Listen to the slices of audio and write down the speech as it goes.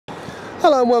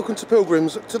Hello and welcome to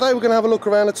Pilgrims. Today we're going to have a look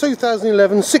around a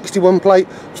 2011 61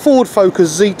 plate Ford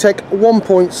Focus Zetec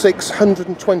 1.6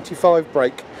 125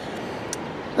 brake.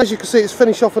 As you can see, it's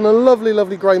finished off in a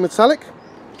lovely grey metallic.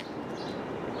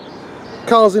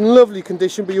 Car's in lovely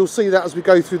condition, but you'll see that as we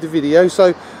go through the video.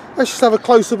 So let's just have a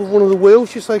close-up of one of the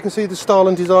wheels just so you can see the style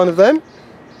and design of them.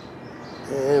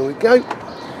 There we go.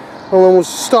 And then we'll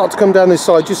start to come down this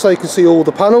side just so you can see all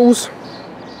the panels.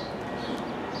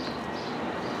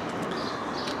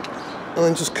 And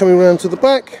then just coming around to the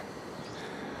back,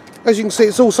 as you can see,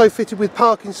 it's also fitted with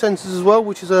parking sensors as well,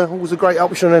 which is always a great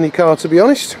option on any car, to be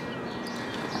honest.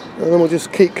 And then we'll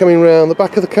just keep coming around the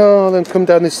back of the car and then come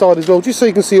down this side as well, just so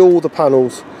you can see all the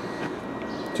panels,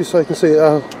 just so you can see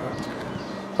how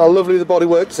lovely the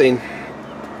bodywork's in.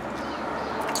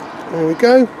 There we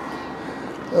go.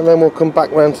 And then we'll come back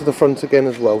round to the front again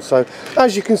as well. So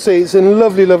as you can see, it's in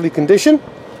lovely condition.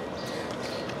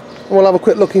 And we'll have a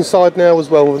quick look inside now as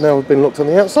well, now we've been looked on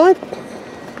the outside.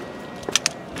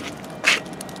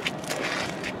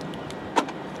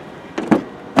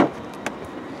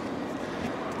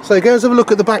 So again, let's have a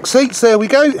look at the back seats. There we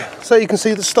go. So you can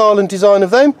see the style and design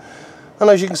of them. And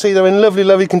as you can see, they're in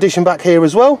lovely condition back here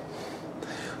as well.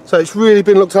 So it's really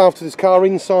been looked after, this car,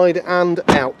 inside and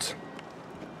out.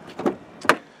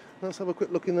 Let's have a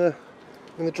quick look in the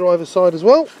driver's side as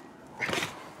well.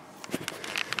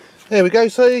 There we go,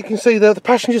 so you can see the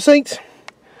passenger seat,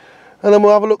 and then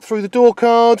we'll have a look through the door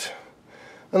card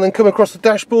and then come across the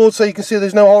dashboard so you can see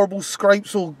there's no horrible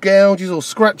scrapes or gouges or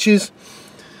scratches.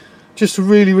 Just a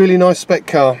really nice spec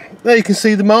car. There you can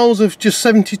see the miles of just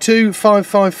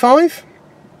 72,555.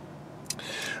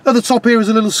 At the top here is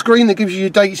a little screen that gives you your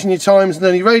dates and your times and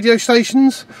any radio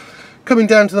stations. Coming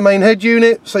down to the main head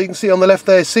unit, so you can see on the left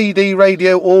there CD,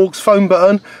 radio, aux, phone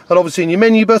button, and obviously in your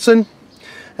menu button.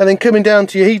 And then coming down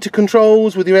to your heater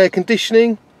controls with your air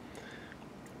conditioning,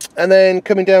 and then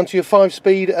coming down to your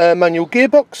 5-speed manual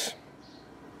gearbox.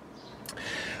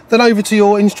 Then over to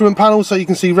your instrument panel so you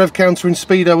can see rev counter and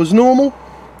speedo as normal.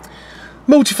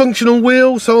 Multifunctional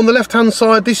wheel, so on the left hand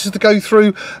side this is to go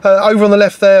through, over on the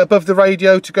left there above the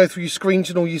radio, to go through your screens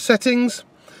and all your settings.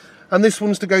 And this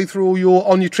one's to go through all your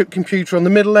on your trip computer on the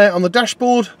middle there on the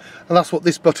dashboard, and that's what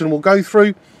this button will go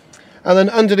through. And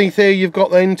then underneath here you've got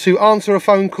then to answer a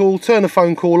phone call, turn a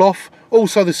phone call off,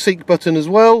 also the seek button as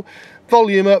well,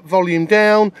 volume up, volume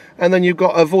down, and then you've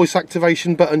got a voice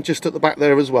activation button just at the back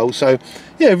there as well. So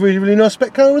yeah, really nice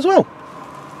spec car as well.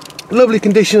 Lovely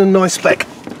condition and nice spec.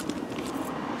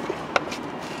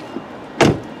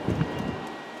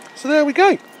 So there we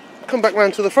go. Come back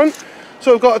round to the front.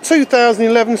 So we've got a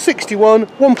 2011 61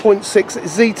 1.6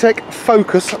 Zetec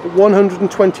Focus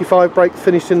 125 brake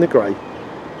finished in the grey.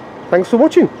 Thanks for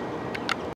watching.